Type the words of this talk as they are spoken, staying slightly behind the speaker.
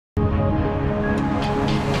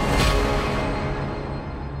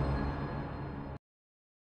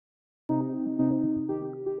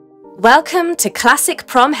Welcome to Classic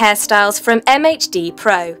Prom Hairstyles from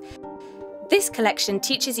MHDPro. This collection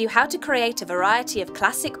teaches you how to create a variety of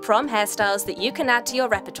classic prom hairstyles that you can add to your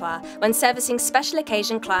repertoire when servicing special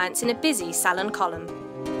occasion clients in a busy salon column.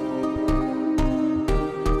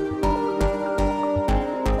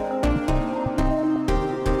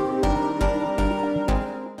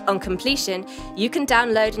 On completion, you can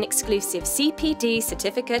download an exclusive CPD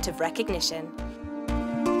Certificate of Recognition.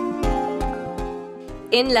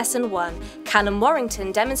 In Lesson 1, Callam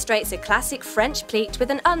Warrington demonstrates a classic French pleat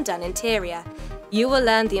with an undone interior. You will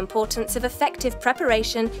learn the importance of effective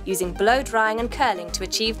preparation using blow drying and curling to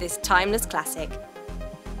achieve this timeless classic.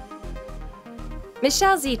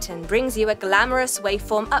 Michel Zeytoun brings you a glamorous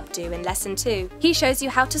waveform updo in Lesson 2. He shows you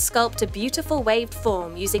how to sculpt a beautiful waved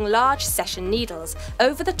form using large session needles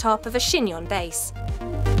over the top of a chignon base.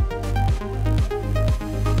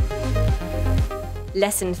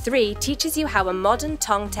 Lesson 3 teaches you how a modern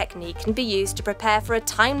tong technique can be used to prepare for a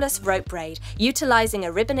timeless rope braid, utilising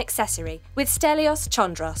a ribbon accessory with Stelios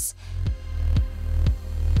Chondros.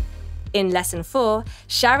 In Lesson 4,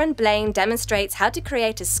 Sharon Blain demonstrates how to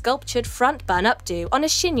create a sculptured front bun updo on a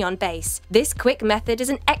chignon base. This quick method is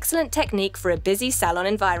an excellent technique for a busy salon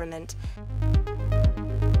environment.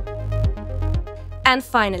 And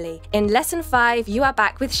finally, in Lesson 5, you are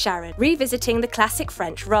back with Sharon, revisiting the classic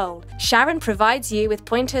French roll. Sharon provides you with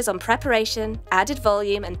pointers on preparation, added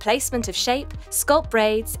volume and placement of shape, sculpt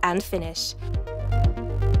braids and finish.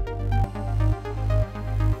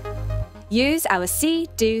 Use our see,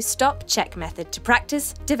 do, stop, check method to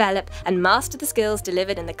practice, develop and master the skills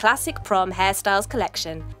delivered in the Classic Prom Hairstyles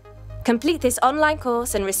collection. Complete this online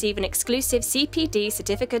course and receive an exclusive CPD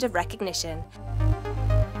Certificate of Recognition.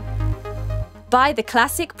 Buy the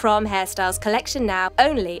Classic Prom Hairstyles collection now,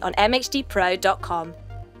 only on MHDPro.com.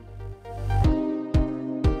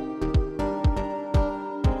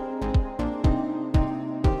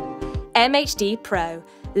 MHD Pro.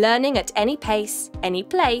 Learning at any pace, any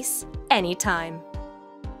place, anytime.